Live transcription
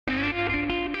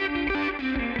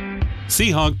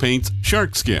Seahawk Paint's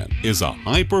Sharkskin is a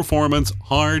high-performance,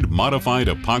 hard, modified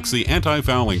epoxy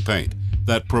anti-fouling paint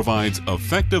that provides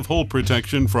effective hull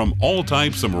protection from all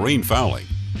types of marine fouling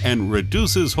and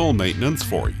reduces hull maintenance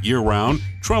for year-round,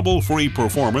 trouble-free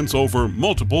performance over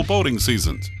multiple boating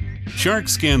seasons.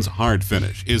 Sharkskin's hard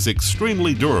finish is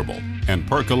extremely durable and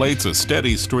percolates a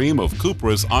steady stream of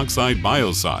cuprous oxide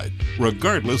biocide,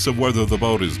 regardless of whether the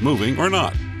boat is moving or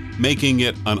not, making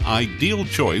it an ideal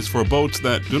choice for boats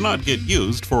that do not get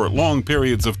used for long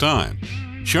periods of time.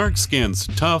 Sharkskin's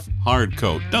tough, hard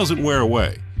coat doesn't wear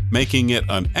away, making it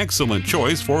an excellent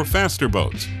choice for faster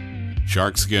boats.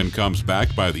 Sharkskin comes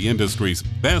backed by the industry's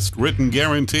best written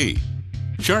guarantee.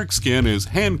 Sharkskin is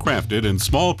handcrafted in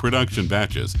small production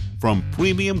batches from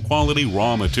premium quality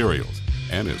raw materials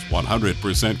and is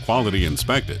 100% quality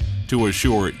inspected to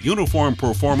assure uniform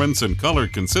performance and color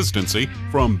consistency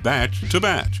from batch to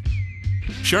batch.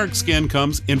 Sharkskin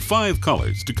comes in 5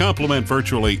 colors to complement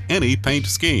virtually any paint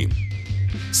scheme.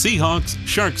 Seahawk's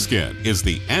Sharkskin is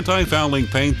the anti-fouling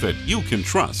paint that you can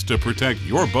trust to protect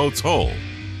your boat's hull.